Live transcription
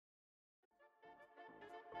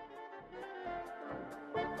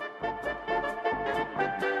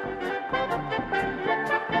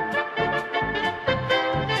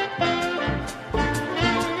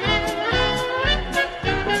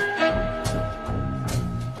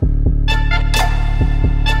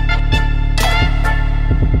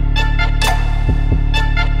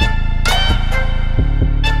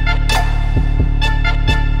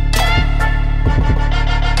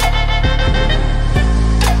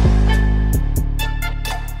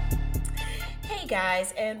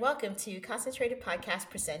guys, and welcome to Concentrated Podcast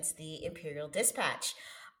presents the Imperial Dispatch.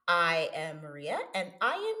 I am Maria, and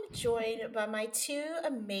I am joined by my two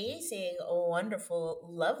amazing, wonderful,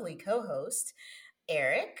 lovely co-hosts,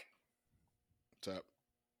 Eric What's up?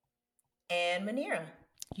 and Manira.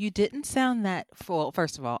 You didn't sound that full.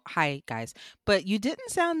 First of all, hi guys. But you didn't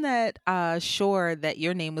sound that sure that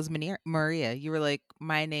your name was Maria. You were like,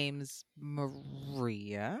 my name's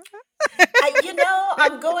Maria.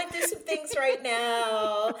 I'm going through some things right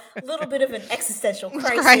now. A little bit of an existential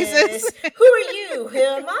Crisis. crisis. Who are you? Who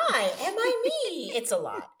am I? Am I me? It's a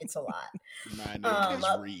lot. It's a lot. My name is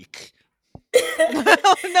Reek.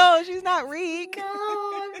 No, she's not Reek. No,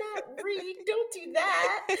 I'm not Reek. Don't do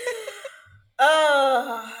that.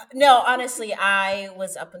 No, honestly, I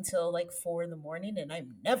was up until like 4 in the morning, and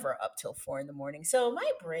I'm never up till 4 in the morning. So my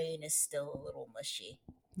brain is still a little mushy.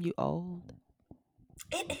 You old.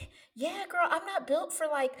 Yeah, girl, I'm not built for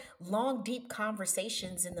like long, deep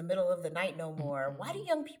conversations in the middle of the night no more. Why do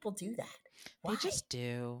young people do that? Why? They just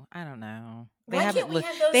do. I don't know. Why can't we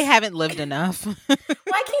have those? They haven't lived enough. Why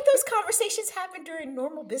can't those conversations happen during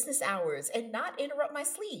normal business hours and not interrupt my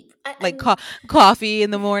sleep? Coffee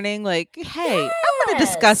in the morning. Like, hey, I want to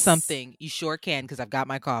discuss Yes. something. You sure can, because I've got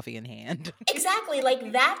my coffee in hand. Exactly.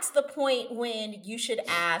 Like that's the point when you should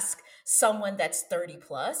ask someone that's 30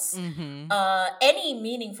 plus any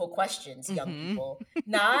meaningful questions, young people.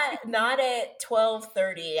 Not at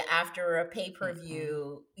 12:30 after a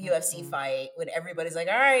pay-per-view UFC fight when everybody's like,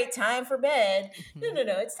 all right, time for bed. No.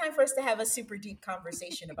 It's time for us to have a super deep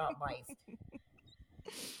conversation about life.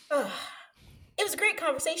 It was a great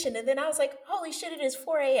conversation. And then I was like, holy shit, it is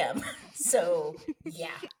 4 a.m. So yeah.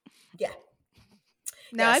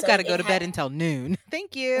 Now I've got to go to bed until noon.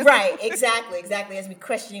 Thank you. Right, exactly. As me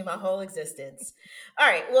questioning my whole existence. All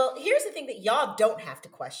right, well, here's the thing that y'all don't have to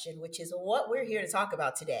question, which is what we're here to talk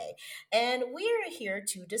about today. And we're here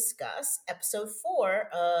to discuss episode 4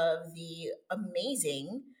 of the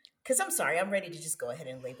amazing, because I'm sorry, I'm ready to just go ahead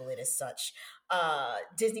and label it as such,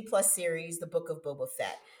 Disney Plus series, The Book of Boba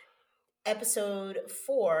Fett. Episode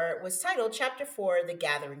 4 was titled Chapter 4, The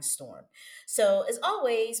Gathering Storm. So, as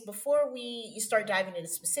always, before you start diving into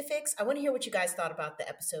specifics, I want to hear what you guys thought about the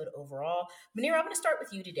episode overall. Manira, I'm going to start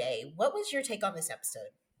with you today. What was your take on this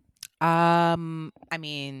episode? I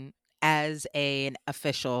mean, as an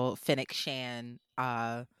official Finnick Shan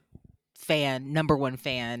fan, number one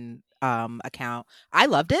fan account, I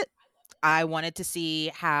loved it. I wanted to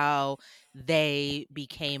see how they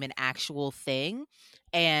became an actual thing,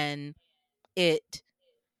 and it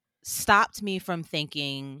stopped me from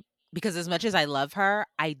thinking, because as much as I love her,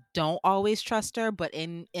 I don't always trust her, but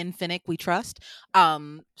in Finnick we trust.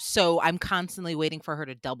 So I'm constantly waiting for her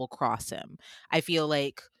to double cross him. I feel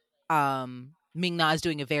like Ming-Na is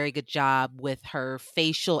doing a very good job with her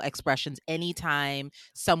facial expressions anytime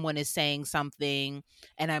someone is saying something,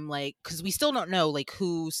 and I'm like, because we still don't know like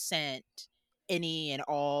who sent any and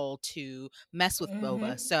all to mess with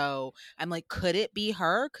Boba. So I'm like, could it be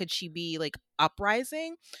her? Could she be like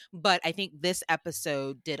uprising? But I think this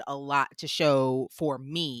episode did a lot to show for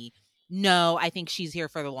me. No, I think she's here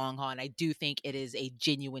for the long haul, and I do think it is a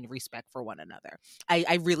genuine respect for one another.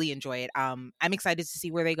 I really enjoy it. I'm excited to see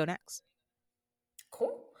where they go next.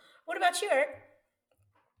 Cool. What about you, Eric?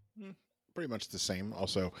 Pretty much the same.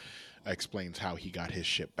 Also, explains how he got his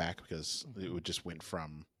ship back, because it just went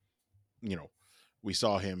from, we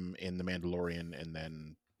saw him in The Mandalorian, and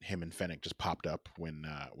then him and Fennec just popped up when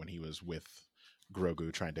he was with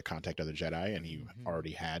Grogu trying to contact other Jedi, and he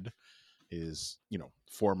already had his,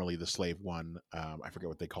 formerly the Slave One. I forget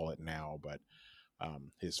what they call it now, but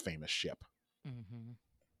his famous ship.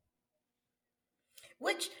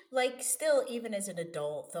 Which, like, still, even as an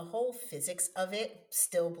adult, the whole physics of it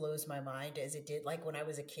still blows my mind as it did, like, when I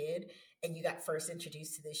was a kid and you got first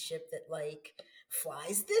introduced to this ship that, like,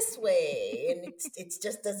 flies this way and it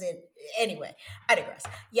just doesn't. Anyway, I digress.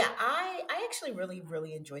 Yeah, I actually really,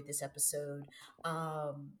 really enjoyed this episode.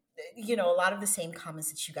 A lot of the same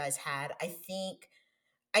comments that you guys had. I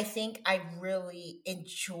think I really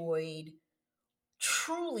enjoyed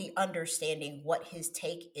truly understanding what his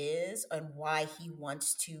take is and why he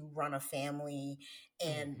wants to run a family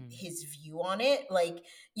and his view on it. Like,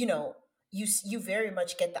 you very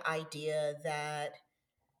much get the idea that,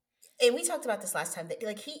 and we talked about this last time, that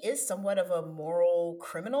like he is somewhat of a moral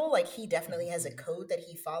criminal. Like he definitely has a code that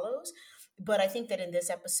he follows. But I think that in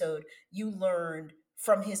this episode, you learned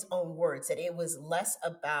from his own words that it was less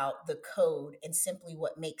about the code and simply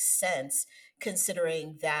what makes sense,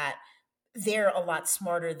 considering that they're a lot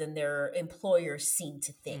smarter than their employers seem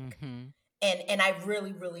to think. And I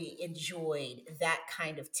really really enjoyed that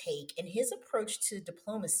kind of take and his approach to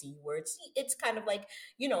diplomacy, where it's kind of like,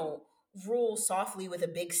 you know, rule softly with a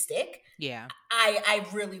big stick. Yeah. I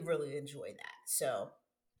really really enjoy that. So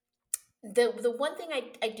the one thing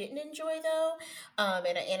I didn't enjoy though,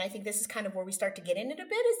 and I think this is kind of where we start to get into it a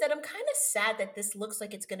bit, is that I'm kind of sad that this looks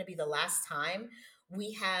like it's going to be the last time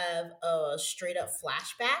we have a straight up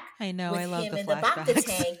flashback I know. with I love him the in the Bacta flashbacks.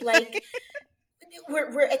 tank. Like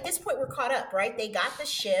we're at this point we're caught up, right? They got the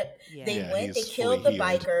ship, Yeah. they Yeah, went, they he's fully killed the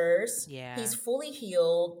healed. bikers. Yeah. He's fully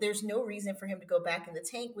healed. There's no reason for him to go back in the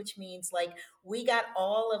tank, which means like we got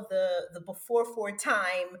all of the before for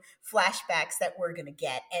time flashbacks that we're gonna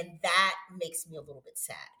get, and that makes me a little bit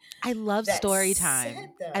sad. I love That story said time.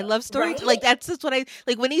 I though, love story. right? Like that's just what I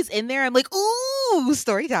like when he's in there. I'm like, ooh,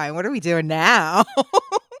 story time. What are we doing now?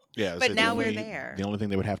 Yeah, But so now we're there. the only thing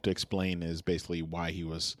they would have to explain is basically why he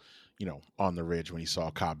was, you know, on the ridge when he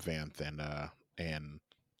saw Cobb Vanth and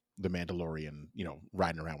the Mandalorian, you know,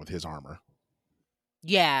 riding around with his armor.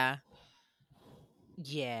 Yeah.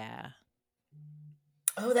 Yeah.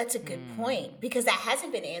 Oh, that's a good point, because that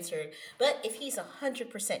hasn't been answered. But if he's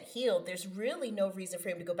 100% healed, there's really no reason for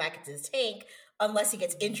him to go back into the tank unless he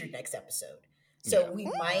gets injured next episode. So Yeah. we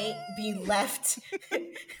might be left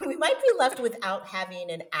we might be left without having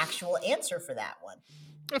an actual answer for that one.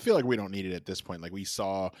 I feel like we don't need it at this point. Like we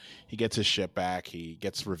saw, he gets his ship back, he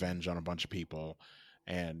gets revenge on a bunch of people,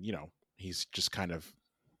 and you know he's just kind of,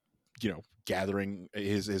 you know, gathering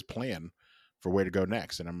his plan for where to go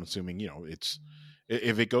next. And I'm assuming, you know, it's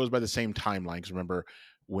if it goes by the same timeline. Because remember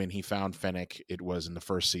when he found Fennec, it was in the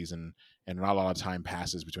first season, and not a lot of time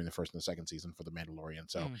passes between the first and the second season for the Mandalorian.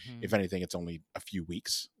 So if anything, it's only a few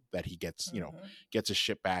weeks that he gets, you know, gets his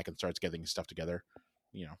ship back and starts getting his stuff together,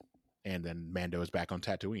 you know, and then Mando is back on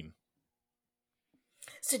Tatooine.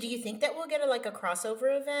 So do you think that we'll get like a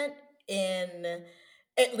crossover event in,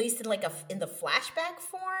 at least in like in the flashback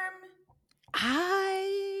form?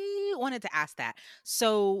 I wanted to ask that.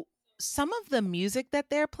 So some of the music that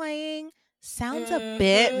they're playing sounds a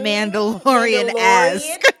bit Mandalorian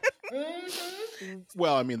esque.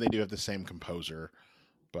 Well, I mean, they do have the same composer,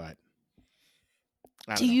 but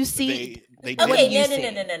I don't Do know. you see? They What do Okay, you no,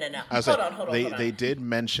 see? no. I was Hold like, on, hold on, they hold on. they did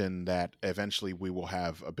mention that eventually we will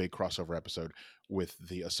have a big crossover episode with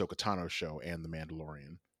the Ahsoka Tano show and the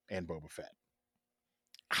Mandalorian and Boba Fett.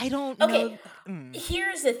 I don't Okay, know.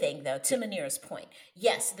 here's the thing though, to Manira's point.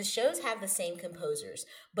 Yes, the shows have the same composers,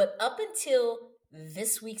 but up until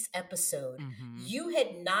this week's episode, you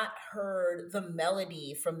had not heard the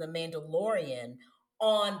melody from the Mandalorian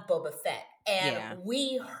on Boba Fett. And Yeah.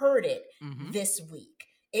 we heard it Mhm. this week.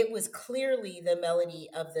 It was clearly the melody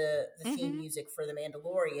of the theme music for the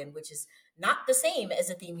Mandalorian, which is not the same as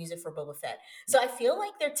the theme music for Boba Fett. So I feel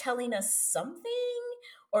like they're telling us something,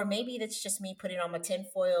 or maybe that's just me putting on my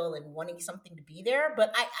tinfoil and wanting something to be there.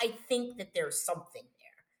 But I think that there's something there.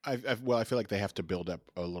 I feel like they have to build up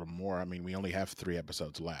a little more. I mean, we only have 3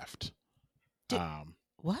 episodes left.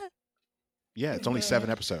 What? Yeah, it's only 7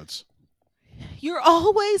 episodes. You're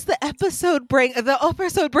always the episode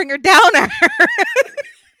bringer downer.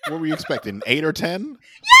 What were you expecting? 8 or 10?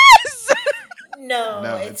 Yes. No,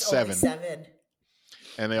 it's it's only 7. 7.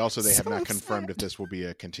 And they have So not confirmed upset. if this will be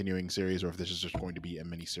a continuing series or if this is just going to be a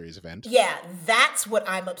mini-series event. Yeah, that's what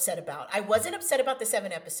I'm upset about. I wasn't upset about the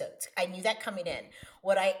 7 episodes. I knew that coming in.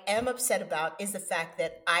 What I am upset about is the fact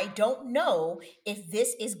that I don't know if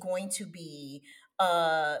this is going to be,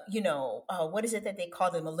 what is it that they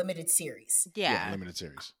call them? A limited series. Yeah. Limited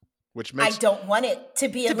series. Which I makes don't want it to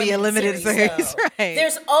be a limited series, though. right.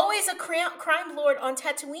 There's always a crime lord on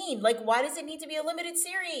Tatooine. Like, why does it need to be a limited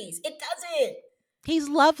series? It doesn't. He's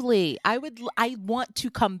lovely. I want to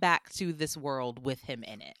come back to this world with him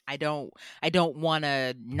in it. I don't want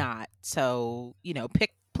to not. So,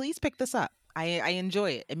 please pick this up. I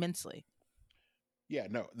enjoy it immensely. Yeah,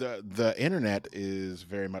 no, the internet is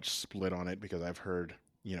very much split on it because I've heard,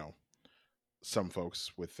 some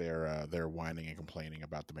folks with their whining and complaining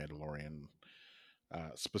about the Mandalorian,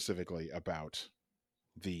 specifically about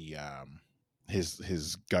the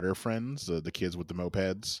his gutter friends, the kids with the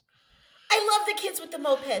mopeds. I love the kids with the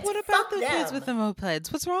mopeds. What about Fuck the them. kids with the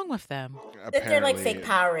mopeds? What's wrong with them? That they're like fake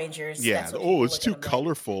Power Rangers. Yeah. That's what Oh, it's people too look at them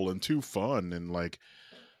colorful and too fun, and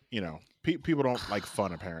people don't like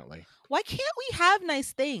fun apparently. Why can't we have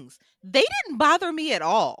nice things? They didn't bother me at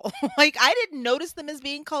all. Like, I didn't notice them as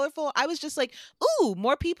being colorful. I was just like, ooh,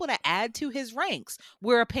 more people to add to his ranks.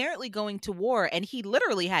 We're apparently going to war, and he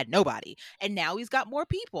literally had nobody. And now he's got more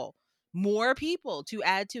people. More people to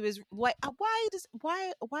add to his why can't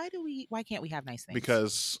we have nice things?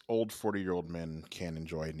 Because 40-year-old men can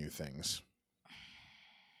enjoy new things.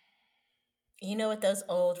 You know what, those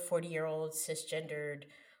old 40-year-old cisgendered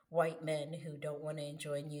white men who don't want to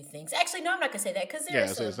enjoy new things. Actually, no, I'm not going to say that because there are Yeah,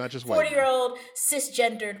 so some it's not just white men. 40-year-old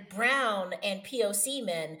cisgendered brown and POC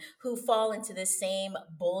men who fall into the same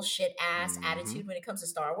bullshit ass Hmm. attitude when it comes to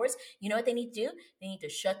Star Wars. You know what they need to do? They need to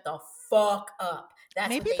shut the fuck up. That's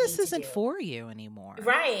what Maybe they this need to isn't do. for you anymore.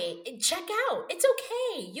 Right. Check out. It's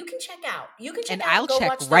okay. You can check out. You can check And out I'll and go check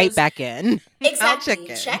watch right those. back in. I'll check Exactly.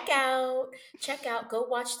 in. Check out, go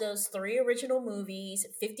watch those three original movies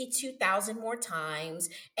 52,000 more times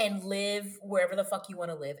and live wherever the fuck you want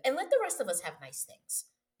to live. And let the rest of us have nice things.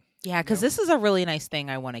 Yeah, because Yep. this is a really nice thing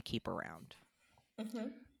I want to keep around. Hmm.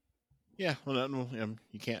 Yeah. Well, no,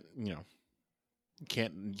 you can't. You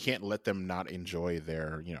can't let them not enjoy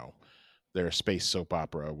their their space soap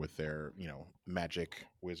opera with their magic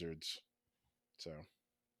wizards. So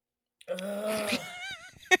Ugh.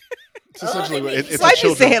 it's Oh, essentially they make me it's so a Why'd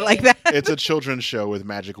you say children it like angry. that? it's a children's show with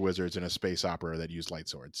magic wizards and a space opera that use light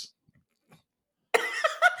swords.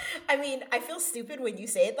 I mean, I feel stupid when you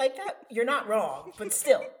say it like that. You're not wrong, but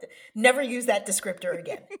still, never use that descriptor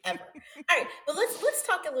again, ever. All right, but let's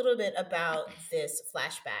talk a little bit about this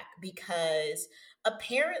flashback because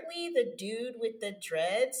apparently the dude with the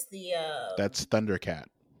dreads, the That's Thundercat.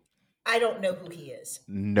 I don't know who he is.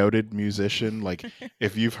 Noted musician. Like,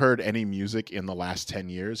 if you've heard any music in the last 10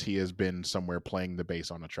 years, he has been somewhere playing the bass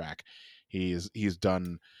on a track. He's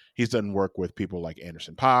done work with people like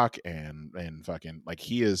Anderson Paak and fucking, like,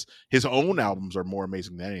 his own albums are more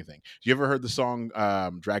amazing than anything. You ever heard the song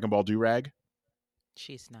Dragon Ball Durag?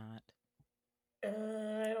 She's not.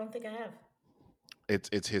 I don't think I have.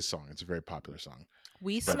 It's his song. It's a very popular song.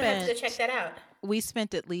 We I'm But gonna have to go check spent that out. we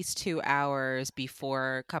spent at least 2 hours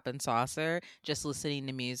before Cup and Saucer just listening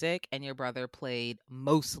to music, and your brother played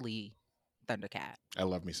mostly Thundercat. I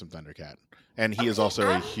love me some Thundercat. And he is Okay, also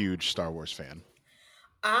a huge Star Wars fan.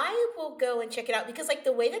 I will go and check it out because like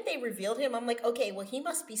the way that they revealed him, I'm like, okay, well he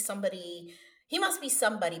must be somebody. He must be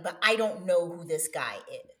somebody, but I don't know who this guy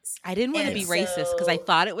is. I didn't want to And be racist because I so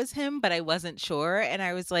thought it was him, but I wasn't sure, and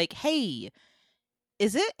I was like, "Hey,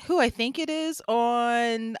 is it who I think it is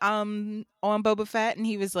on Boba Fett?" And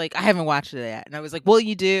he was like, "I haven't watched it yet." And I was like, "Well,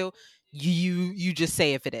 you do. You just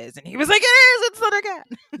say if it is." And he was like, "It is. It's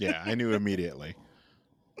Thundercat." Yeah, I knew immediately.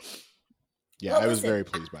 Yeah, well I was listen, very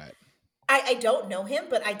pleased by it. I don't know him,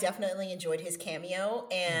 but I definitely enjoyed his cameo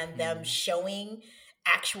and them Mhm. showing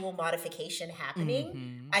actual modification happening.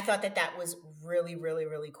 Mhm. I thought that that was really, really,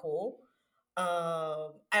 really cool.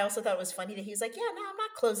 I also thought it was funny that he was like, "Yeah, no, I'm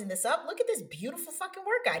not closing this up. Look at this beautiful fucking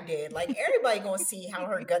work I did. Like everybody gonna see how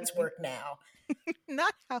her guts work now."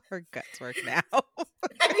 Not how her guts work now.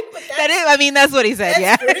 I mean, but That is, I mean, that's what he said. that's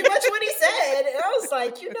Yeah. pretty much what he said. And I was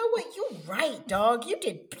like, you know what? You're right, dog. You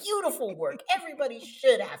did beautiful work. Everybody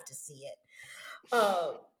should have to see it.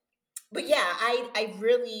 Um, but yeah,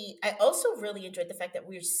 I also really enjoyed the fact that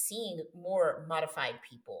we're seeing more modified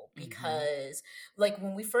people Mhm. because like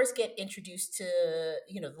when we first get introduced to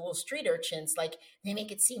the little street urchins, like they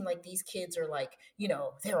make it seem like these kids are like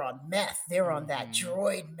they're on meth, they're on that Mhm.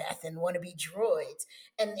 droid meth and want to be droids,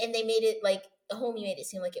 and they made it like the homie made it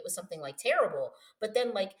seem like it was something like terrible, but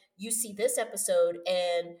then like you see this episode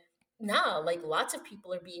and nah, like lots of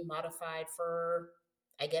people are being modified for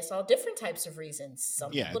I guess all different types of reasons.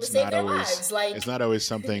 Some Yeah, people to save their lives, it's like not always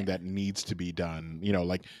something that needs to be done.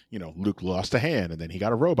 Like Luke lost a hand and then he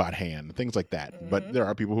got a robot hand, things like that. But hmm there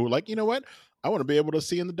are people who are like, you know what? I want to be able to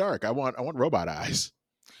see in the dark. I want robot eyes.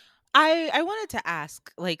 I wanted to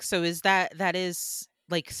ask, like, so is that is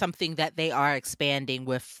like something that they are expanding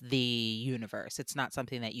with the universe? It's not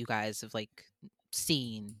something that you guys have like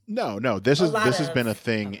seen. No, no. a lot This has been a of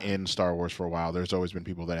thing Okay. in Star Wars for a while. There's always been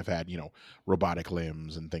people that have had robotic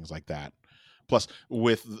limbs and things like that. Plus,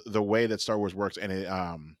 with the way that Star Wars works, and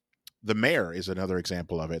the mayor is another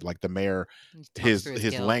example of it. Like the mayor, He talks through his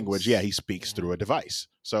his language, yeah, gills. he speaks Yeah. through a device.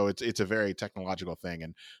 So it's a very technological thing,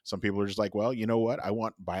 and some people are just like, well, you know what? I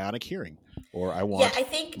want bionic hearing, or I yeah.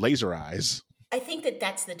 want laser eyes. I think that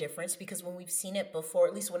that's the difference because when we've seen it before,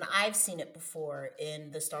 at least when I've seen it before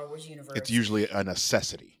in the Star Wars It's universe, usually a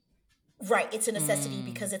necessity. right, it's a necessity Mm.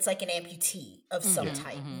 because it's like an amputee of some Yeah, Mhm.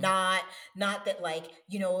 type, Mhm. not that like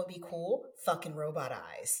what would be cool, fucking robot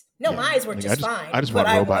eyes. No, yeah. my eyes work Like just I fine, just but want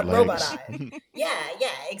I robot want robot legs. eyes. Yeah,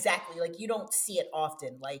 yeah, exactly. Like you don't see it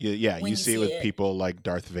often. Like Yeah, when you you see it see with it, people like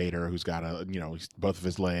Darth Vader, who's got both of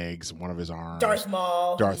his legs, one of his arms. Darth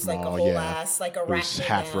Maul, Darth who's like a Maul, whole yeah, ass like who's arachnid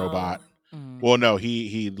half now. robot. Mm. Well, no,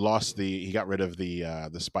 he got rid of the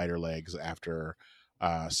spider legs after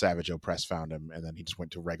Savage Opress found him, and then he just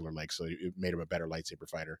went to regular legs, so it made him a better lightsaber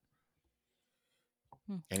fighter,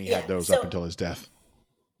 Mm. and he Yeah, had those up so until his death.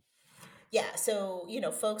 yeah, so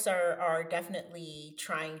folks are definitely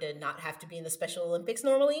trying to not have to be in the Special Olympics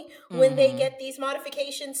normally when they Mm-hmm. get these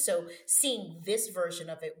modifications. So seeing this version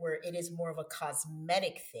of it where it is more of a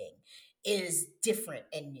cosmetic thing is different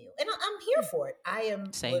and new, and I'm here for it. I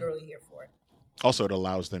am Same. literally here for it. Also, it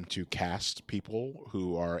allows them to cast people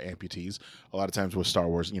who are amputees. A lot of times with Star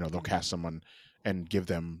Wars, they'll cast someone and give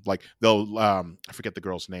them like they'll I forget the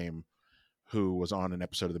girl's name who was on an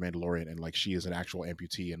episode of The Mandalorian, and like she is an actual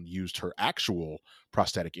amputee and used her actual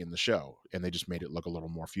prosthetic in the show, and they just made it look a little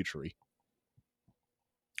more futury.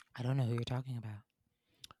 I don't know who you're talking about.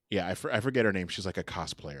 Yeah, I forget her name. She's like a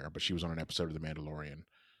cosplayer, but she was on an episode of The Mandalorian.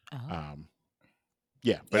 Oh. Um,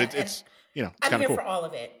 yeah, but Yeah, it's I'm kind of here cool. for all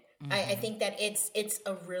of it. I Mm-hmm. think that it's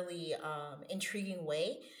a really intriguing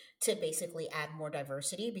way to basically add more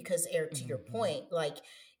diversity because, Eric, to your Mm-hmm. point, like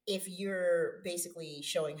if you're basically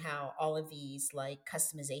showing how all of these like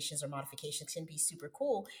customizations or modifications can be super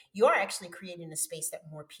cool, you are actually creating a space that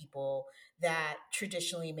more people that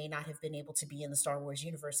traditionally may not have been able to be in the Star Wars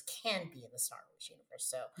universe can be in the Star Wars universe.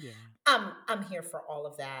 So Yeah. I'm here for all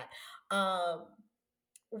of that.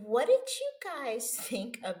 What did you guys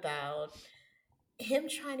think about him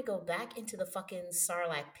trying to go back into the fucking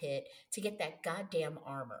Sarlacc pit to get that goddamn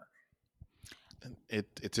armor?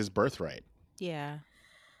 It's his birthright. Yeah.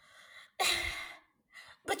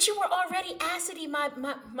 But you were already acidy,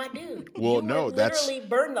 my dude. Well, You were no, that's literally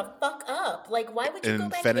burned the fuck up. Like, why would you go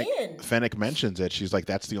and back Fennec in? Fennec mentions it. She's like,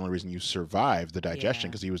 that's the only reason you survived the digestion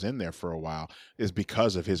Yeah. because he was in there for a while is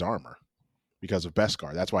because of his armor, because of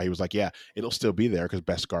Beskar. That's why he was like, yeah, it'll still be there because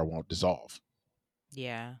Beskar won't dissolve.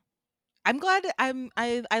 Yeah. I'm glad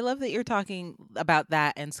I love that you're talking about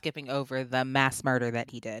that and skipping over the mass murder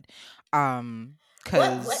that he did. What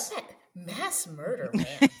Cuz mass murder, ma'am?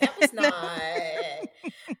 That was not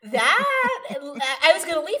that. I was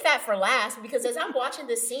gonna leave that for last because as I'm watching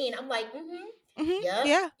this scene, I'm like, Mhm. yep,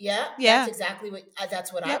 Yeah. yep, that's Yeah. exactly what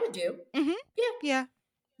that's what I Yep. would do. Mhm. Yeah. Yeah.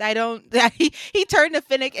 I don't he turned to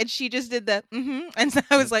Finnick and she just did the and so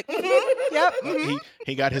I was like, yep,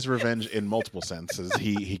 He got his revenge in multiple senses.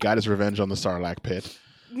 He got his revenge on the Sarlacc pit.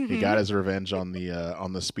 He got his revenge on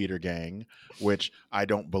the speeder gang, which I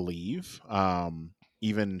don't believe.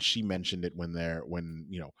 Even she mentioned it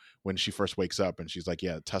when she first wakes up and she's like,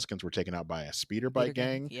 yeah, Tuskens were taken out by a speeder Peter bike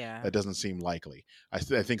gang. gang. Yeah. That doesn't seem likely. I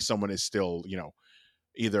think someone is still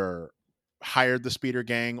either hired the speeder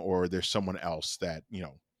gang or there's someone else that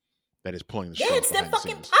is pulling the Yeah, strings it's them behind the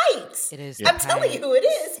fucking scenes. pikes. It is the Yeah. I'm telling you who it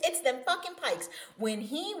pikes. is. It's them fucking pikes. When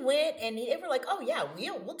he went and they were like, "Oh yeah,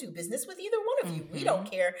 we'll do business with either one of you. We don't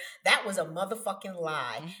Mhm. care." That was a motherfucking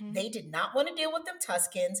lie. Mhm. They did not want to deal with them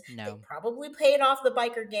Tuskens. They No. probably paid off the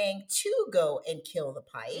biker gang to go and kill the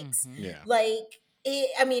pikes. Mhm. Yeah. Like,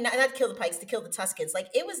 I mean, not kill the pikes, to kill the Tuskens. Like,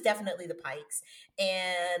 it was definitely the pikes,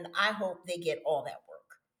 and I hope they get all that work.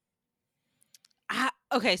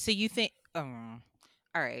 Okay, so you think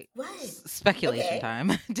all right. What? Speculation Okay. time.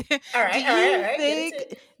 do, All do right. All right. All you right. Get into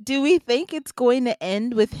think it. do we think it's going to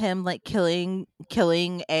end with him like killing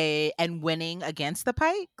a and winning against the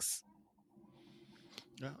Pikes?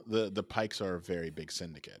 Yeah, the Pikes are a very big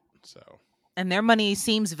syndicate, so And their money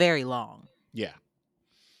seems very long. yeah.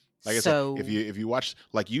 Like I said, if So you watch,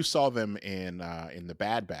 like you saw them in the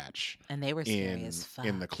Bad Batch, and they were scary as fuck.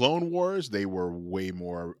 in the Clone Wars, they were way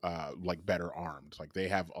more like better armed. Like they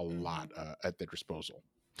have a lot at their disposal.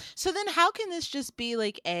 So then how can this just be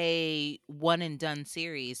like a one and done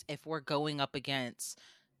series if we're going up against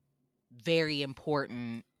very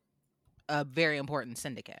important a very important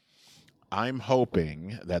syndicate? I'm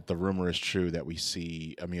hoping that the rumor is true that we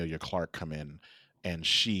see Amelia Clark come in, and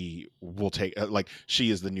she will take like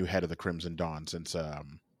she is the new head of the Crimson Dawn since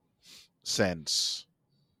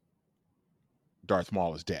Darth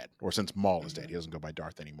Maul is dead, or since Maul is dead. He doesn't go by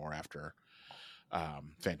Darth anymore after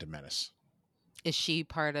Phantom Menace. Is she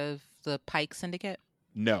part of the Pike syndicate?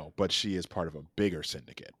 No, but she is part of a bigger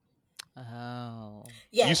syndicate. Oh.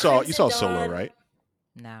 Yeah, You saw Crimson Solo, Dawn. right?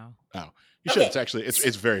 No. Oh, you should. Okay, It's actually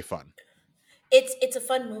it's very fun, it's a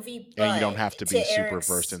fun movie, and you don't but have to to be super Eric's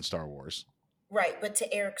versed in Star Wars. right, but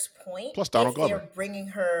to Eric's point, Plus Donald Glover. if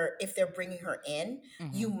they're bringing her in,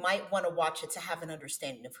 you Mhm. might want to watch it to have an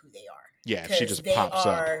understanding of who they are. Yeah, if she Because just they pops up.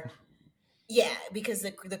 are yeah, because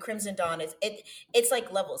the Crimson Dawn it's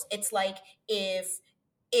like levels. It's like if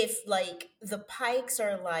like the Pikes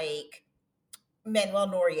are like Manuel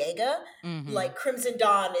Noriega, Mhm. like Crimson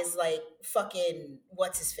Dawn is like fucking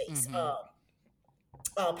what's his face? Mhm.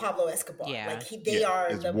 Pablo Escobar. Yeah. Like they Yeah, are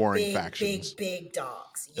it's the warring big, factions. big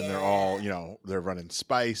dogs. And Yeah. they're all they're running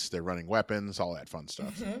spice, they're running weapons, all that fun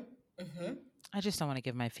stuff. Mm-hmm. Mm-hmm. I just don't want to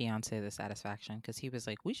give my fiance the satisfaction because he was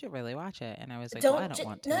like, "We should really watch it," and I was like, "Well, I Don't don't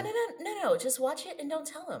want no to." no no no no. Just watch it and don't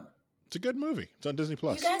tell him. It's a good movie. It's on Disney You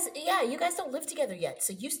Plus. guys, yeah, you guys don't live together yet,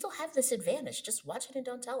 so you still have this advantage. Just watch it and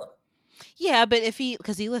don't tell him. Yeah, but if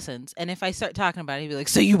because he listens, and if I start talking about it, he'd be like,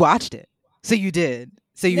 "So you watched it? So you did?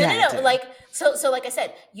 So you No, no, had no. to?" Like so like I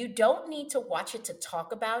said, you don't need to watch it to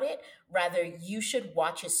talk about it. Rather, you should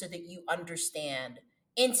watch it so that you understand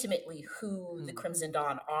intimately who the Hmm. Crimson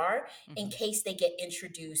Dawn are in Hmm. case they get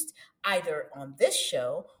introduced either on this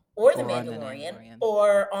show or The Or on the Mandalorian Mandalorian.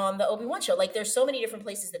 or on the Obi-Wan show. Like there's so many different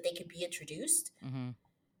places that they could be introduced. Hmm.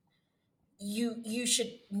 You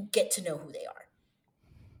should get to know who they are.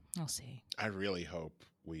 We'll see. I really hope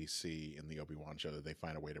we see in the Obi-Wan show that they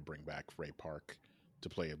find a way to bring back Ray Park to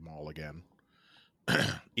play Maul again.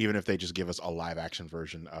 Even if they just give us a live action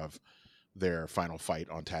version of their final fight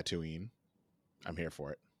on Tatooine, I'm here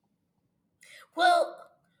for it. Well,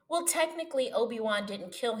 technically Obi-Wan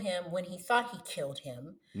didn't kill him when he thought he killed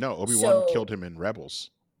him. No, Obi-Wan So, killed him in Rebels.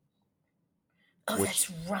 oh, Which,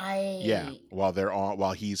 that's right. yeah,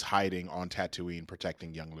 while he's hiding on Tatooine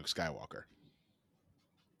protecting young Luke Skywalker.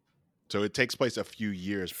 So it takes place a few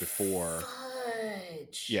years before.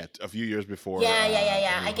 Fudge. Yeah, a few years before. Yeah. A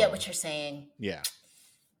I New get Hope. what you're saying. Yeah,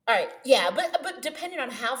 All right. Yeah, but depending on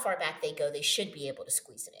how far back they go, they should be able to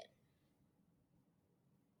squeeze it in.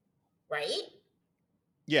 Right?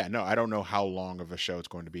 yeah. No, I don't know how long of a show it's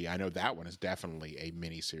going to be. I know that one is definitely a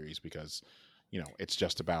mini series because, it's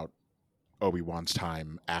just about Obi-Wan's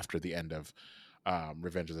time after the end of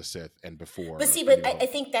Revenge of the Sith and before. But see, A but New I Hope,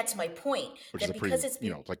 think that's my point. which is That a pretty, because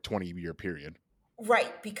it's like 20-year period.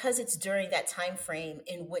 right, because it's during that time frame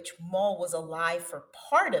in which Maul was alive for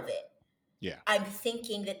part of it. Yeah. I'm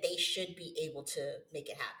thinking that they should be able to make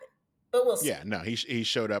it happen. But we'll see. Yeah, no, he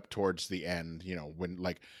showed up towards the end, when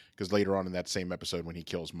because later on in that same episode when he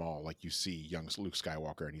kills Maul, like you see young Luke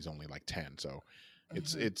Skywalker and he's only like 10, so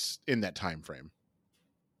it's in that time frame.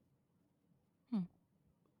 Hmm.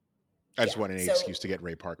 I just Yeah, want any so- excuse to get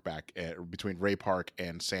Ray Park back between Ray Park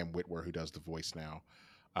and Sam Witwer, who does the voice now,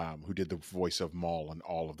 who did the voice of Maul in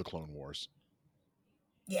all of the Clone Wars.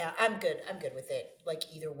 Yeah, I'm good. I'm good with it. Like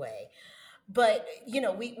either way. But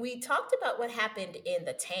we talked about what happened in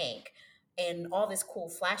the tank and all this cool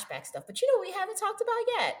flashback stuff. But we haven't talked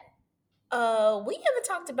about yet. We haven't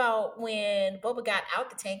talked about when Boba got out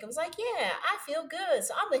the tank and was like, "Yeah, I feel good,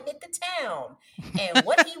 so I'm gonna hit the town." And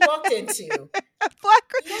what he walked into, Why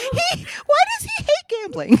does he hate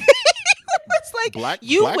gambling? It's like Black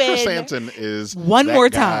you Black win Chrysanthemum is one that more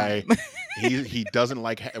guy. time. He doesn't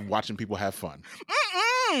like watching people have fun.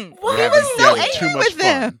 Why You're was having so too angry much with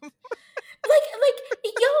him? fun.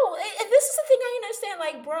 and this is the thing I understand.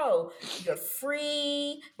 Like, bro, you're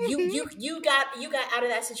free. You got out of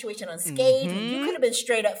that situation unscathed. Mhm. You could have been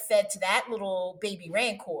straight up fed to that little baby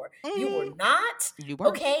Rancor. You were not. You were.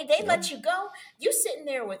 Okay, they let you go. You sitting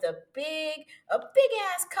there with a big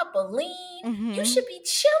ass cup of lean. You Mhm. should be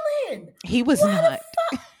chilling. He was Why the not.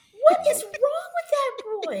 fuck? What is wrong with that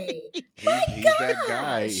boy? He's that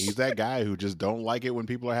guy. gosh. He's that guy who just don't like it when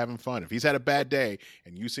people are having fun. If he's had a bad day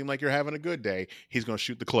and you seem like you're having a good day, he's gonna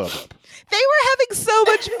shoot the club up. They were having so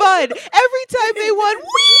much fun every time they won.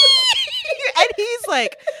 Whee! And he's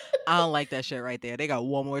like, I don't like that shit right there. They got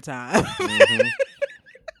one more time. Mhm.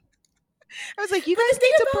 I was like, you But guys the thing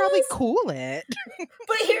need to about probably is- cool it.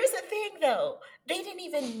 But here's the thing, though. They didn't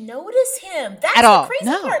even notice him. That's At the all. crazy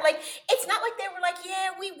No. part. Like, it's not like they were like, "Yeah,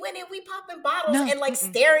 we winning, we popping bottles," No. and like Mm-mm.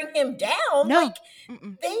 staring him down. No. Like,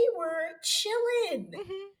 Mm-mm. they were chilling. Mhm.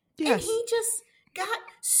 And Yes. he just got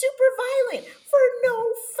super violent for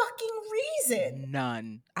no fucking reason.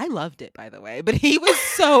 None. I loved it, by the way, but he was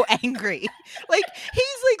so angry. Like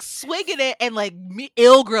he's like swinging it and like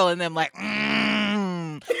ill grilling them, like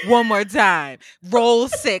one more time, roll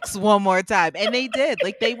 6 one more time, and they did.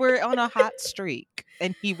 Like they were on a hot streak,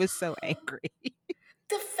 and he was so angry.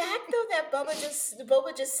 The fact though that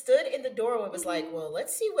Boba just stood in the doorway was like, "Well,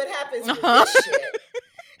 let's see what happens with Uh-huh. this shit."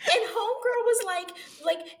 And homegirl was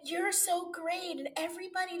like, "You're so great, and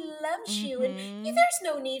everybody loves you, and Mhm. there's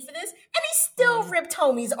no need for this." And he still ripped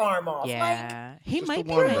homie's arm off. Like, Yeah, he Just might the be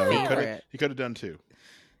one, my though. favorite. He could have done two.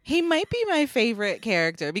 He might be my favorite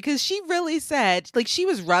character because she really said, like, she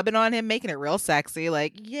was rubbing on him, making it real sexy.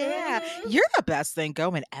 Like, yeah, Mhm. you're the best thing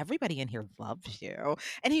going. Everybody in here loves you.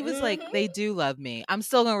 And he was like, they do love me. I'm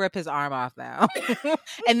still going to rip his arm off now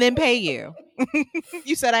and then pay you.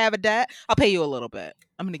 You said I have a debt? I'll pay you a little bit.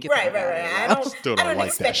 I'm going to get the right. fuck out of I here. don't, Still I don't don't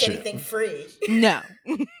like that expect shit. anything free. No.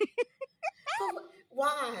 But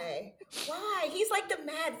why? Why? He's like the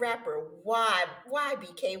mad rapper. Why? Why,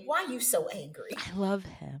 BK? Why you so angry? I love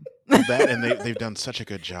him. Well, that and they've done such a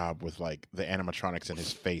good job with like the animatronics in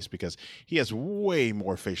his face because he has way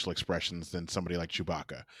more facial expressions than somebody like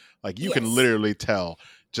Chewbacca. Like you can Yes. literally tell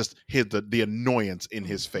just the annoyance in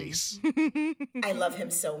his Mhm. face. I love him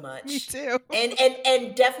so Me much. too.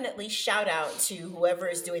 And definitely shout out to whoever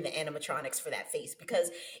is doing the animatronics for that face because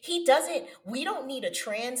we don't need a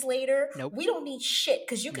translator. Nope. We don't need shit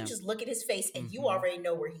because you can No. just look at his face and you Mhm. already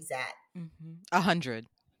know where he's at 100.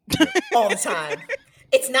 Yep. all the time.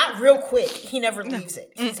 It's not real quick. He never No. leaves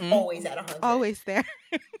it. He's Mm-mm. always at 100. Always there.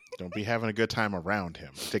 Don't be having a good time around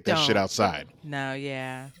him. Take that shit Don't. outside. No,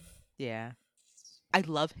 yeah. Yeah. I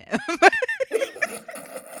love him.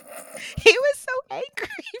 He was so angry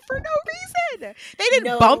for no reason. They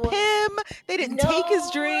didn't bump No. him. They didn't take his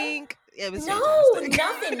No. drink. It was No,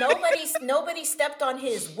 fantastic. nothing. Nobody stepped on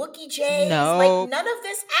his Wookiee J's. No. Like none of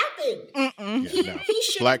this happened. Mm-mm. Yeah, no. He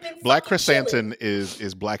should Black have been Black fucking chilling. Chrysanthemum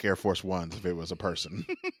is Black Air Force Ones if it was a person.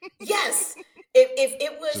 Yes. If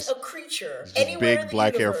it was Just- a creature Just anywhere in big the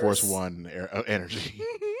Black Air universe, Force One energy.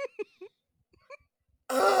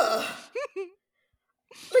 ugh.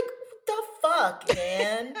 Like what the fuck,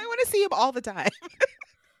 man? I want to see him all the time.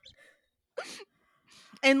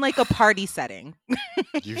 In like a party setting.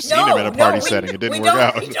 You've seen him at a party setting. It didn't work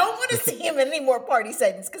out. We don't want to see him in any more party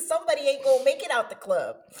settings because somebody ain't gonna make it out the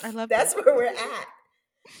club. I love That's that. where we're at.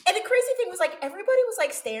 And the crazy thing was like everybody was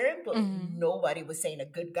like staring, but Mhm. nobody was saying a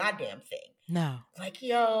good goddamn thing. No. Like,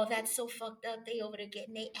 yo, that's so fucked up. They over there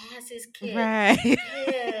getting their asses kicked. Right.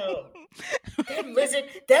 Damn.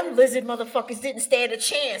 Them lizard motherfuckers didn't stand a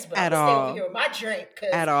chance, but At I'm gonna stay all. over here with my drink.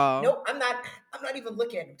 At all. Nope, I'm not even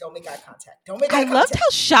looking at them. Don't make eye contact. Don't make eye I contact. loved how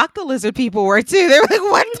shocked the lizard people were too. They were like,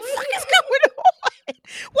 "What the fuck is going on?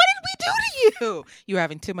 What did we do to you? You're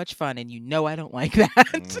having too much fun, and you know I don't like that."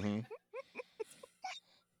 Mhm.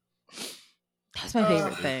 That's my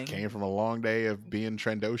favorite Ugh. thing. Came from a long day of being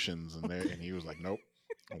Trendoshans, and he was like, "Nope,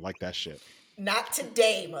 I don't like that shit." Not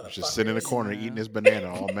today, He motherfucker. was just sitting in a corner Yeah. eating his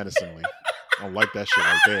banana all menacingly. I don't like that shit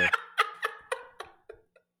right there.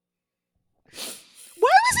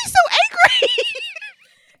 Why was he so angry?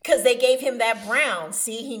 Because they gave him that brown.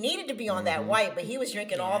 See, he needed to be on that Mhm. white, but he was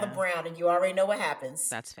drinking all the Yeah. brown, and you already know what happens.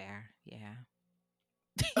 That's fair. Yeah.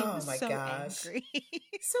 Oh was my so gosh. angry.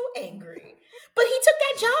 So angry. But he took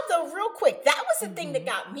that job though real quick. That was the thing that Mhm.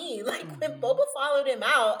 got me. Like when Mhm. Boba followed him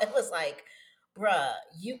out, it was like, bruh,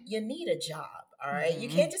 you need a job. All right. You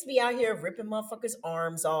Mhm. can't just be out here ripping motherfuckers'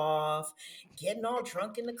 arms off, getting all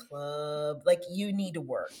drunk in the club. Like you need to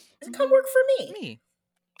work. Come work for me. Me.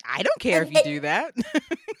 I don't care And- if you do that. As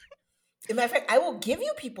a matter of fact, I will give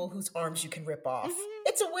you people whose arms you can rip off. Mhm.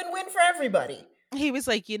 It's a win-win for everybody. He was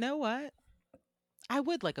like, you know what? I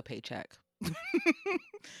would like a paycheck. I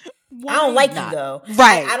don't like not? you though.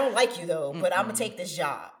 Right. I don't like you though, but I'm gonna Mm-mm. take this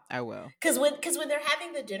job. I will. Because when they're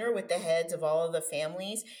having the dinner with the heads of all of the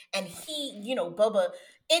families, and Bubba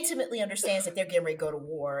intimately understands that they're getting ready to go to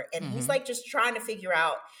war, and he's Mhm. like just trying to figure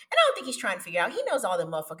out. And I don't think he's trying to figure out. He knows all the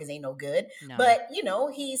motherfuckers ain't no good, No. but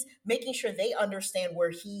he's making sure they understand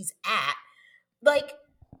where he's at. Like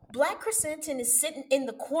Black Chrysanthemum is sitting in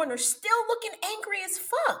the corner, still looking angry as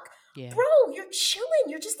fuck. yeah. Bro, you're chilling.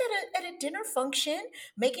 You're just at a dinner function,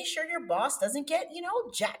 making sure your boss doesn't get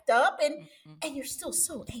jacked up, and you're still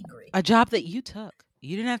so angry. A job that you took.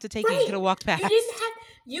 You didn't have to take it. You Right. could have walked past.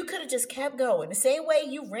 You could have just kept going. The same way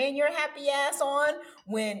you ran your happy ass on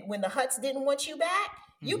when the Huts didn't want you back.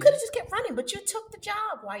 You Mhm. could have just kept running, but you took the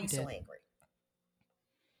job. Why are you so did. angry?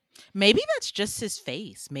 Maybe that's just his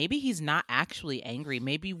face. Maybe he's not actually angry.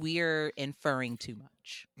 Maybe we're inferring too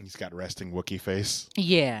much. He's got resting Wookiee face.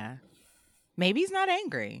 Yeah. Maybe he's not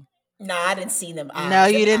angry. Nah, I didn't see them eyes. No,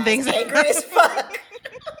 you Them didn't eyes think so? angry as fuck.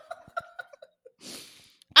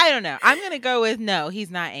 I don't know. I'm going to go with no, he's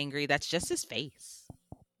not angry. That's just his face.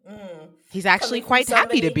 Mm. He's actually Coming from quite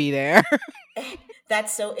happy to somebody- be there.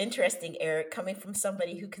 That's so interesting, Eric, coming from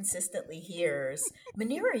somebody who consistently hears,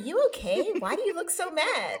 Manira, are you okay? Why do you look so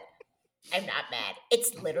mad? I'm not mad.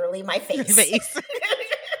 It's literally my face. Face.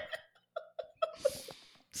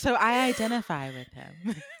 So I identify with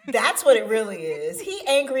him. That's what it really is. He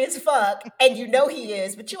angry as fuck, and you know he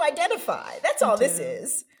is, but you identify. That's I all this do.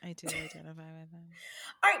 is. I do identify with him.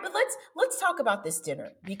 All right, but let's talk about this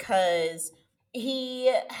dinner because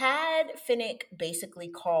he had Finnick basically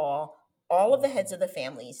call all of the heads of the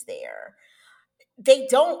families there. They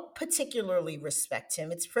don't particularly respect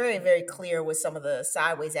him. It's very, very clear with some of the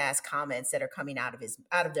sideways ass comments that are coming out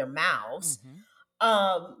of their mouths.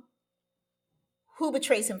 Mhm. Who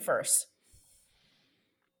betrays him first?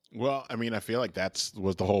 Well, I mean, I feel like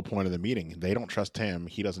was the whole point of the meeting. They don't trust him.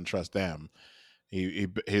 He doesn't trust them.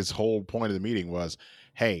 His whole point of the meeting was,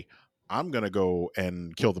 hey, I'm gonna go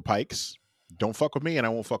and kill the Pikes. Don't fuck with me, and I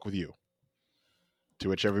won't fuck with you. To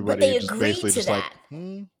which But everybody they just agreed basically to just like,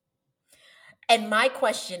 that. And my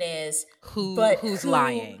question is, but Who's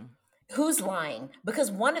lying? who's lying?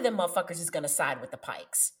 Because one of them motherfuckers is going to side with the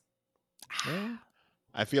Pikes. well,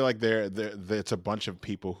 I feel like it's a bunch of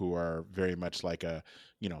people who are very much like a,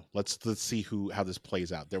 let's see how this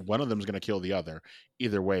plays out. One of them is going to kill the other.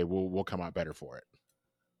 Either way, we'll come out better for it.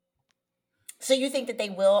 So you think that they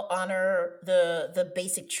will honor the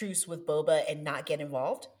basic truce with Boba and not get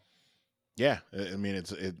involved? Yeah, I mean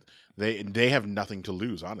they have nothing to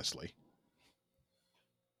lose, honestly.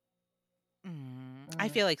 I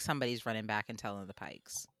feel like somebody's running back and telling the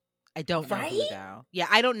Pikes. I don't know who Right? though. Yeah,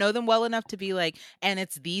 I don't know them well enough to be like, and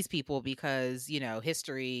it's these people because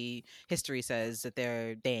history says that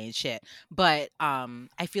they ain't shit. But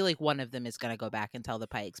I feel like one of them is gonna go back and tell the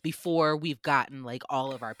Pikes before we've gotten like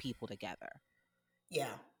all of our people together.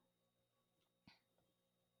 Yeah.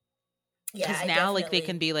 Because I now like they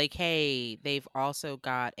can definitely. be like, hey, they've also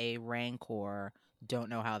got a Rancor. Don't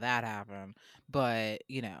know how that happened, but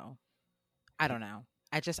I don't know.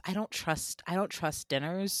 I don't trust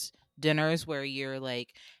dinners where you're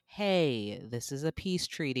like, "Hey, this is a peace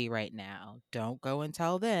treaty right now. Don't go and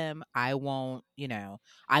tell them. I won't,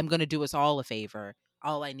 I'm going to do us all a favor.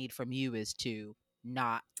 All I need from you is to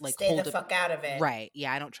not like Stay the hold it fuck out of it. right.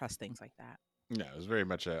 Yeah, I don't trust things like that. Yeah, it was very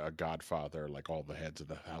much a Godfather, like all the heads of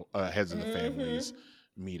the families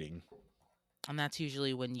meeting. And that's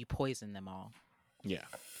usually when you poison them all. Yeah.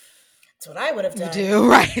 That's what I would have You done. do,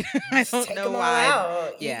 right? I Just don't take know them all why.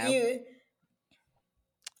 out. Yeah.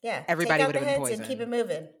 Yeah. Everybody take out would the have been heads and keep it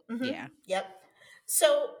poisoned. moving. Yeah. Yep.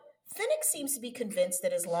 So Finnick seems to be convinced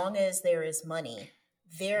that as long as there is money,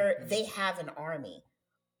 they have an army.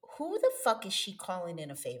 Who the fuck is she calling in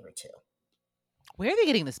a favor to? Where are they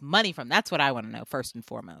getting this money from? That's what I want to know first and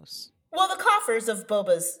foremost. Well, the coffers of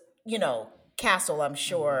Boba's, castle, I'm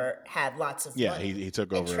sure, had lots of money. He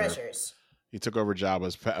took and over treasures. He took over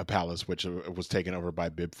Jabba's palace, which was taken over by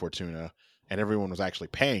Bib Fortuna, and everyone was actually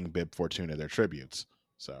paying Bib Fortuna their tributes.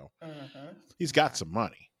 So he's got some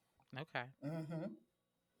money. Okay.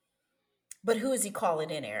 But who is he calling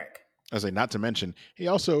in, Eric? I say, not to mention, he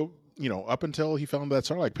also, up until he fell into that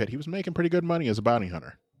Sarlacc pit, he was making pretty good money as a bounty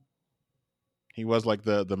hunter. He was like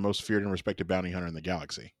the most feared and respected bounty hunter in the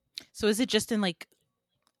galaxy. So is it just in like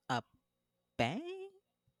a bank?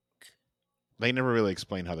 They never really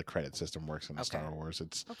explain how the credit system works in the Star Wars.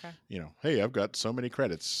 It's hey, I've got so many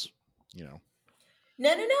credits. No.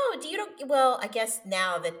 You don't. Well, I guess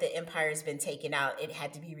now that the Empire's been taken out, it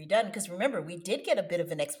had to be redone. Because remember, we did get a bit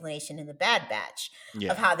of an explanation in the Bad Batch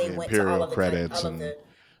of how they went Imperial to all of the credits all of the.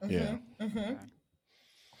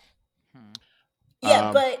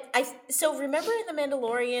 Um, but so remember in The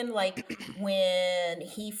Mandalorian, like when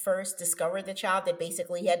he first discovered the child, that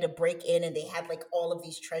basically he had to break in and they had like all of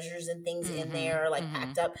these treasures and things in there, like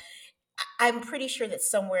packed up. I'm pretty sure that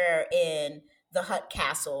somewhere in the Hut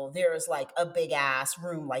Castle, there is like a big ass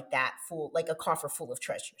room like that, full, like a coffer full of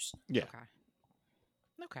treasures. Yeah.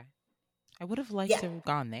 Okay. I would have liked to have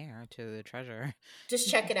gone there to the treasure.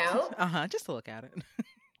 Just check it out. Just to look at it.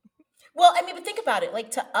 Well, I mean, but think about it.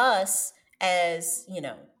 Like to us, as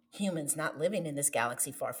humans not living in this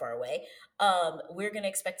galaxy far, far away, we're going to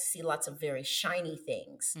expect to see lots of very shiny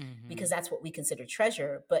things because that's what we consider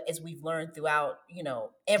treasure. But as we've learned throughout,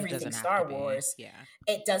 everything Star Wars,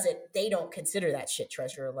 it doesn't. They don't consider that shit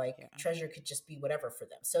treasure. Like treasure could just be whatever for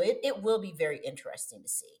them. So it will be very interesting to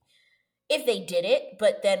see if they did it.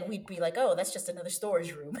 But then we'd be like, oh, that's just another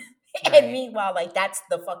storage room, and meanwhile, like that's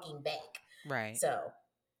the fucking bank, right? So.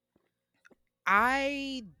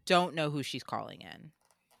 I don't know who she's calling in,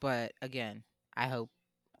 but again, I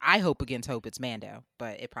hope against hope it's Mando,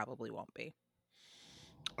 but it probably won't be.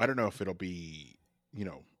 I don't know if it'll be,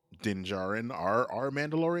 Din Djarin, our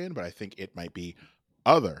Mandalorian, but I think it might be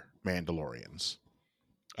other Mandalorians.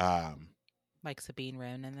 Like Sabine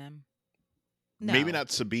Wren and them? No. Maybe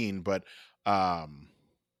not Sabine, but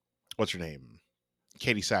what's her name?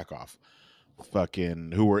 Katie Sackhoff.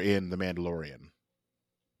 Who were in The Mandalorian.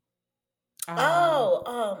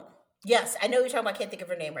 Yes, I know you're talking about. I can't think of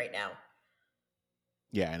her name right now.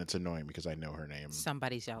 Yeah, and it's annoying because I know her name.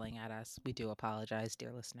 Somebody's yelling at us. We do apologize,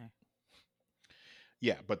 dear listener.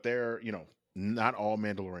 Yeah, but they're, not all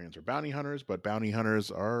Mandalorians are bounty hunters, but bounty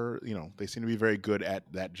hunters are, they seem to be very good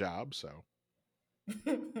at that job, so.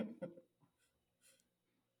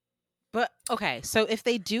 But, okay, so if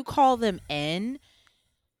they do call them in,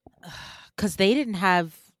 because they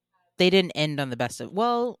didn't end on the best of,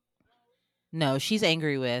 well, no, she's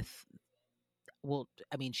angry with,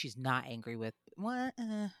 she's not angry with, what?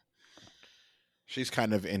 She's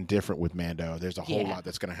kind of indifferent with Mando. There's a whole Yeah. lot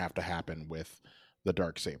that's going to happen with the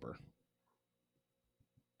dark saber.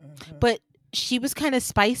 Mhm. But she was kind of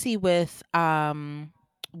spicy with Boba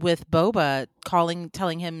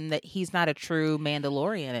telling him that he's not a true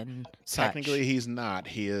Mandalorian and such. Technically, he's not.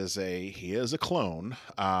 He is a clone.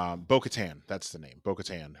 Bo-Katan, that's the name.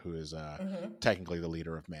 Bo-Katan, who is Mhm. technically the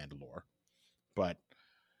leader of Mandalore. But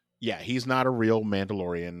yeah, he's not a real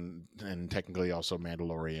Mandalorian, and technically also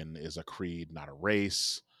Mandalorian is a creed, not a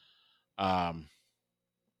race. Um,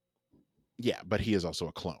 yeah, but he is also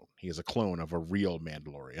a clone. He is a clone of a real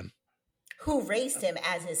Mandalorian. Who raised him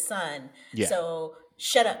as his son. Yeah. So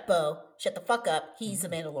shut up, Bo. Shut the fuck up. He's a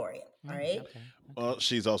Mhm. Mandalorian. All right. Okay. Well,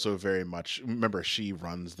 she's also very much. Remember, she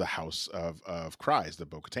runs the house of Kryze, the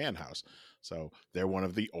Bo-Katan house. So they're one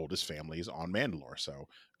of the oldest families on Mandalore. So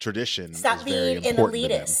tradition Stop is very being an important to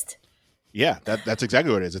them. elitist. Yeah, that's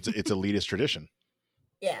exactly what it is. It's elitist tradition.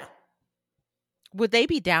 Yeah. Would they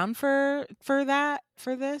be down for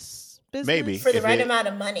this business? Maybe. For the If right it- amount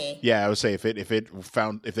of money. Yeah, I would say if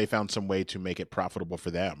they found some way to make it profitable for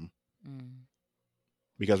them, Mm.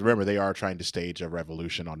 because remember they are trying to stage a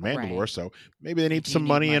revolution on Mandalore, Right. so maybe they need do some need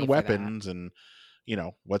money money and for that. weapons, and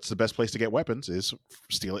what's the best place to get weapons is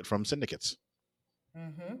steal it from syndicates.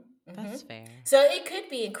 Mm-hmm. That's fair. So it could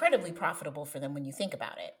be incredibly profitable for them when you think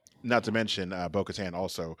about it. Not to mention, Bo-Katan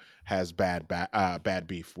also has bad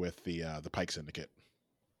beef with the Pike Syndicate.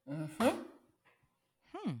 Mm-hmm.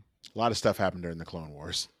 A lot of stuff happened during the Clone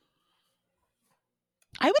Wars.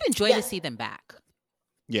 I would enjoy Yeah. to see them back.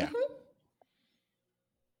 Yeah,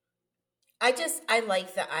 I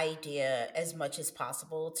like the idea as much as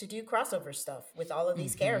possible to do crossover stuff with all of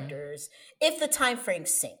these characters if the time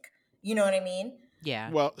frames sync. You know what I mean? Yeah.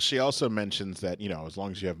 Well, she also mentions that as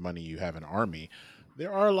long as you have money, you have an army.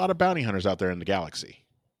 There are a lot of bounty hunters out there in the galaxy.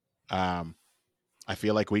 I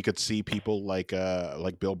feel like we could see people like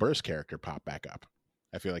Bill Burr's character pop back up.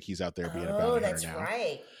 I feel like he's out there being a Oh, bounty that's hunter now.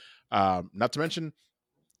 right. Not to mention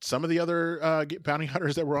some of the other bounty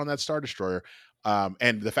hunters that were on that Star Destroyer.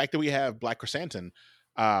 And the fact that we have Black Chrysanthemum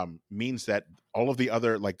means that all of the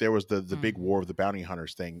other, like there was the big War of the Bounty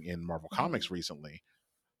Hunters thing in Marvel Comics recently.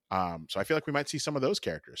 So I feel like we might see some of those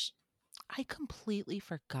characters. I completely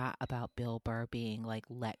forgot about Bill Burr being like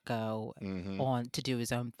let go Mm-hmm. on to do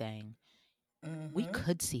his own thing. Mm-hmm. We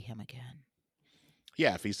could see him again.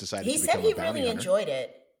 Yeah, if he's decided He to said become he a bounty really hunter. enjoyed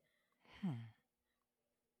it.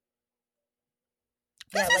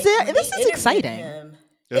 This Yeah, is like, it. when This they is interviewed exciting. him,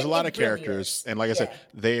 There's a it lot of really characters, is. and like I said,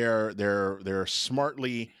 Yeah. they're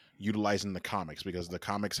smartly utilizing the comics because the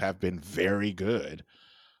comics have been very good.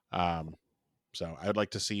 So I would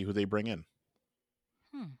like to see who they bring in.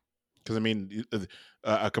 Because I mean,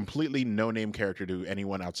 a completely no-name character to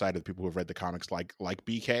anyone outside of the people who have read the comics, like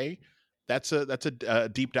BK, that's a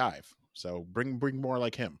deep dive. So bring more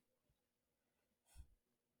like him.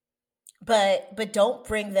 But don't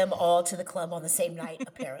bring them all to the club on the same night,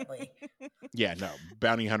 apparently. Yeah, no,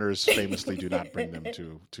 bounty hunters famously do not bring them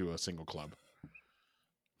to a single club.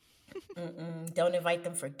 Don't invite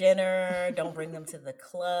them for dinner. Don't bring them to the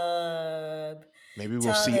club. Maybe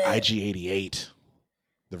we'll Tell see them- IG-88,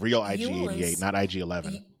 the real IG-88, not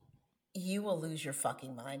IG-11. You will lose your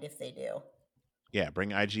fucking mind if they do. Yeah,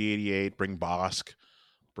 bring IG-88, bring Bosk,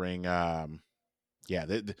 bring all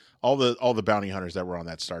the bounty hunters that were on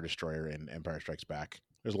that Star Destroyer in Empire Strikes Back.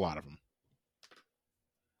 There's a lot of them.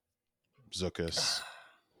 Zuckuss.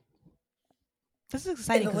 This is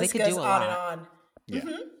exciting And the because they list could goes do a on lot. and on.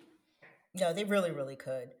 Yeah. No, they really, really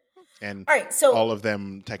could. And All right, so all of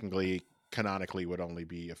them technically, canonically, would only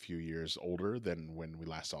be a few years older than when we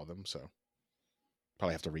last saw them. So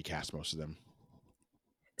probably have to recast most of them.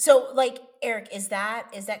 So, like, Eric, is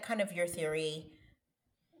that kind of your theory?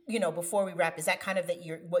 Before we wrap, is that kind of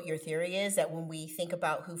what your theory is? That when we think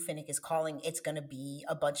about who Finnick is calling, it's going to be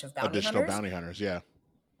a bunch of Additional bounty hunters, yeah.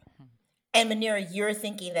 And Manera, you're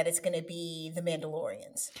thinking that it's going to be the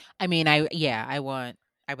Mandalorians. I mean, I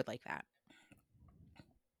would like that.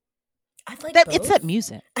 I'd like That both. it's that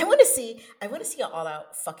music. I want to see an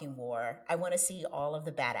all-out fucking war. I want to see all of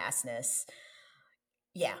the badassness.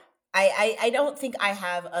 Yeah. I don't think I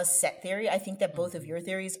have a set theory. I think that both of your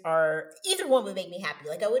theories are, either one would make me happy.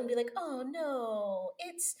 Like, I wouldn't be like, oh no,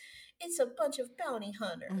 it's a bunch of bounty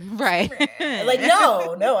hunters. Right. Like,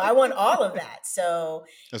 no, I want all of that. So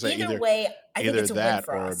either way, I think either it's a win that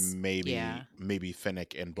for or us. maybe Yeah.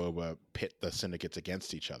 Finnick and Boba pit the syndicates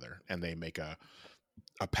against each other and they make a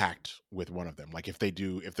pact with one of them. Like if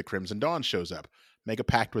the Crimson Dawn shows up, make a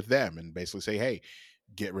pact with them and basically say, hey,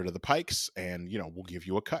 get rid of the Pikes and we'll give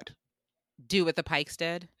you a cut. Do what the Pikes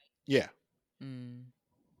did. Yeah.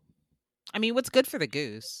 I mean, what's good for the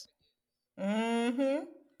goose? Mm-hmm.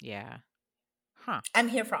 Yeah. Huh. I'm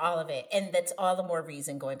here for all of it. And that's all the more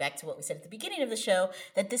reason, going back to what we said at the beginning of the show,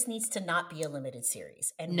 that this needs to not be a limited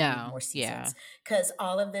series and we need No. more Yeah. seasons. Because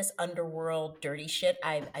all of this underworld dirty shit,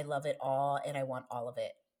 I love it all and I want all of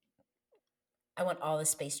it. I want all the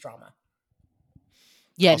space drama.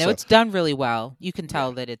 Yeah, no, Also, it's done really well. You can yeah,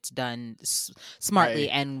 tell that it's done smartly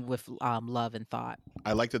I and with love and thought.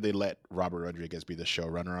 I like that they let Robert Rodriguez be the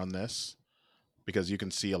showrunner on this because you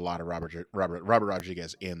can see a lot of Robert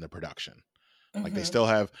Rodriguez in the production. Like Mm-hmm.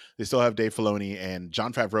 they still have Dave Filoni, and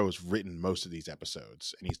Jon Favreau has written most of these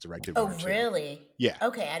episodes and he's directed Oh, one or two. really? Yeah,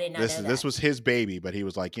 Okay, I did not know this that. was his baby, but he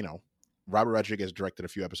was like, Robert Rodriguez directed a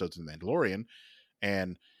few episodes in The Mandalorian,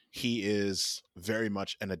 and he is very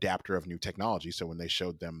much an adapter of new technology. So when they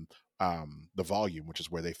showed them the volume, which is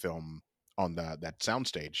where they film on that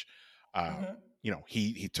soundstage, uh, Mm-hmm.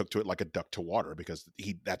 he took to it like a duck to water because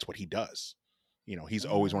that's what he does. He's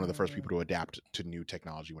always one of the first Mm-hmm. people to adapt to new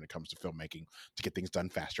technology when it comes to filmmaking to get things done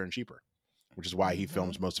faster and cheaper, which is why he Mm-hmm.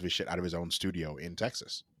 films most of his shit out of his own studio in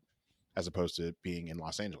Texas as opposed to being in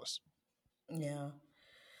Los Angeles. Yeah.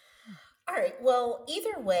 All right. Well,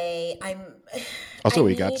 either way, Also, I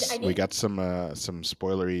we got need I we need got some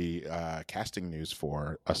spoilery casting news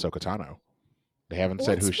for Ahsoka Tano. They haven't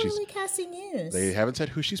said What's who she's spoiler casting they news? haven't said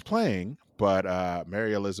who she's playing, but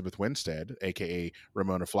Mary Elizabeth Winstead, aka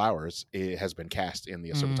Ramona Flowers, has been cast in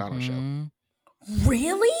the Ahsoka Tano show. Mm-hmm.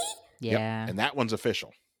 Really? Yep, Yeah. and that one's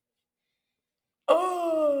official.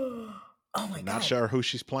 Oh. Oh my I'm not god. sure who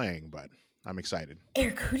she's playing, but I'm excited.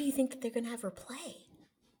 Eric, who do you think that they're going to have her play?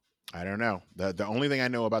 I don't know. The only thing I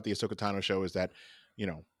know about the Ahsoka Tano show is that, you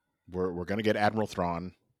know, we're gonna get Admiral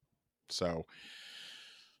Thrawn. So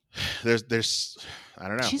there's I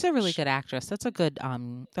don't know. She's a really good actress. That's a good get.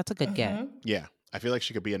 Mhm. Yeah, I feel like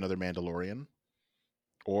she could be another Mandalorian,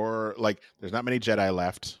 or like there's not many Jedi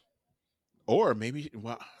left, or maybe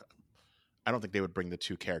I don't think they would bring the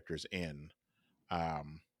two characters in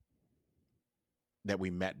um, that we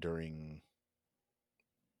met during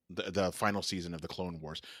the final season of the Clone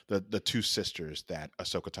Wars. The two sisters that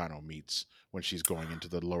Ahsoka Tano meets when she's going into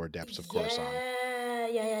the lower depths of Coruscant.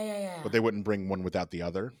 Yeah. But they wouldn't bring one without the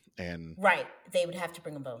other. And Right. They would have to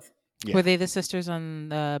bring them both. Were yeah, they the sisters on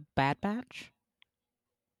the Bad Batch?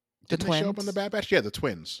 The didn't they show up on the twins? Bad Batch? Yeah, the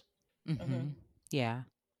twins. Mm-hmm. Mhm. Yeah.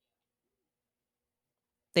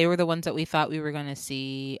 They were the ones that we thought we were going to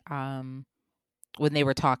see when they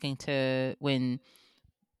were talking to when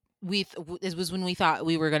it was when we thought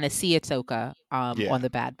we were going to see Ahsoka Yeah. on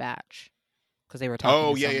the Bad Batch because they were talking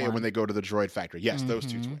Oh to yeah. When someone. they go to the droid factory. Yes, those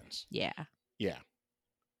two Mhm. twins. Yeah. Yeah,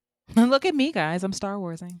 Look at me, guys. I'm Star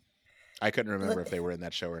Warsing. I couldn't remember Look, if they were in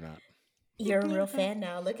that show or not. you're a real fan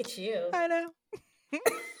now. Look at you. I know.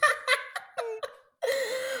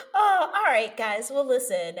 Oh, all right, guys. Well,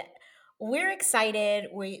 listen, we're excited.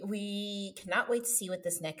 We cannot wait to see what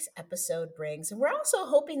this next episode brings, and we're also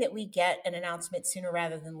hoping that we get an announcement sooner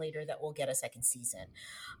rather than later that we'll get a second season.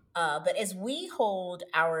 But as we hold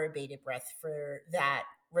our bated breath for that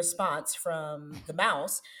response from the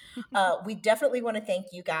mouse, we definitely want to thank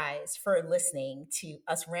you guys for listening to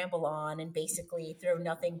us ramble on and basically throw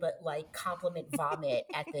nothing but like compliment vomit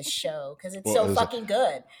at this show because it's Well, so fucking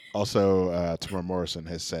good. also, Tamar Morrison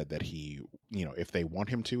has said that if they want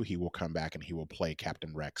him to, he will come back and he will play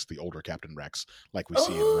Captain Rex, the older Captain Rex, like we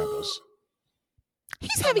see in Rebels.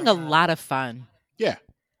 He's Oh having my a God. lot of fun Yeah,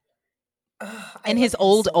 in his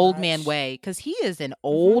old man way because he is an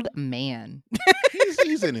old man.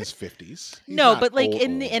 he's in his 50s. No, but like old,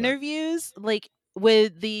 in the but- interviews, like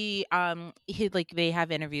with the they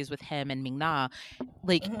have interviews with him and Ming Na.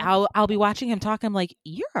 Like Mhm. I'll be watching him talk. I'm like,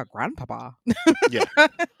 you're a grandpapa. Yeah,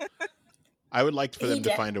 I would like for He them to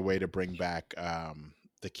de- find a way to bring back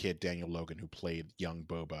the kid Daniel Logan who played young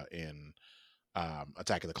Boba in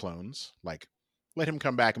Attack of the Clones. Like, let him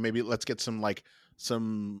come back and maybe let's get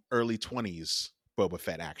some early 20s Boba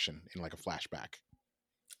Fett action in like a flashback.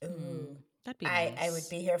 Ooh. That'd be I would nice.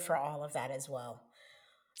 be here for all of that as well.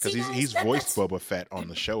 Because See, guys, he's voiced that's Boba Fett on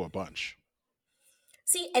the show a bunch.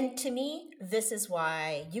 See, and to me, this is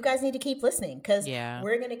why you guys need to keep listening because Yeah.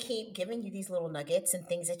 we're going to keep giving you these little nuggets and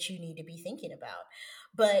things that you need to be thinking about.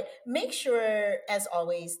 But make sure, as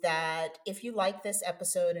always, that if you like this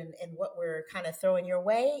episode and what we're kind of throwing your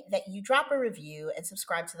way, that you drop a review and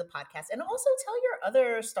subscribe to the podcast. And also tell your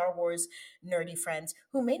other Star Wars nerdy friends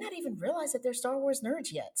who may not even realize that they're Star Wars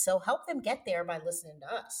nerds yet. So help them get there by listening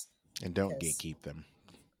to us. And don't Because- gatekeep them.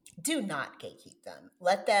 Do not gatekeep them.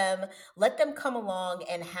 Let them come along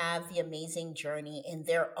and have the amazing journey in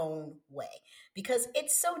their own way. Because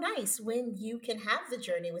it's so nice when you can have the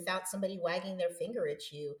journey without somebody wagging their finger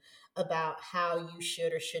at you about how you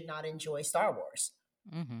should or should not enjoy Star Wars.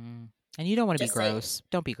 Mm-hmm. And you don't want to be Just saying. gross.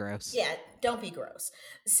 Don't be gross. Yeah, don't be gross.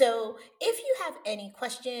 So, if you have any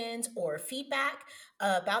questions or feedback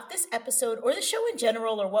about this episode or the show in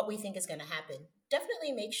general or what we think is going to happen,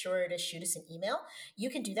 definitely make sure to shoot us an email. You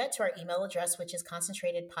can do that to our email address, which is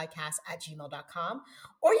concentratedpodcast@gmail.com,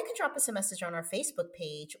 or you can drop us a message on our Facebook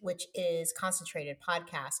page, which is Concentrated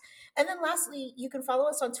Podcast. And then, lastly, you can follow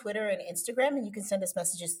us on Twitter and Instagram, and you can send us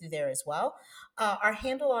messages through there as well. Our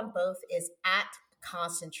handle on both is at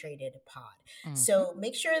Concentrated Pod. Mm-hmm. So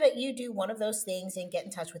make sure that you do one of those things and get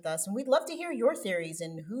in touch with us. And we'd love to hear your theories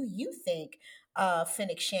and who you think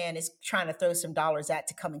Finnick Shan is trying to throw some dollars at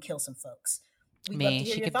to come and kill some folks. We'd love Me, to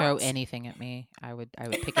hear she your could throw thoughts. anything at me. I would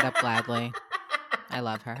pick it up gladly. I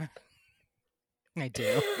love her. I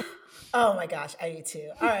do. Oh my gosh, I do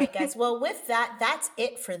too. All right, guys. Well, with that, that's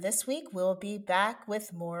it for this week. We'll be back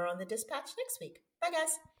with more on the dispatch next week. Bye,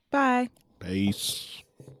 guys. Bye. Peace.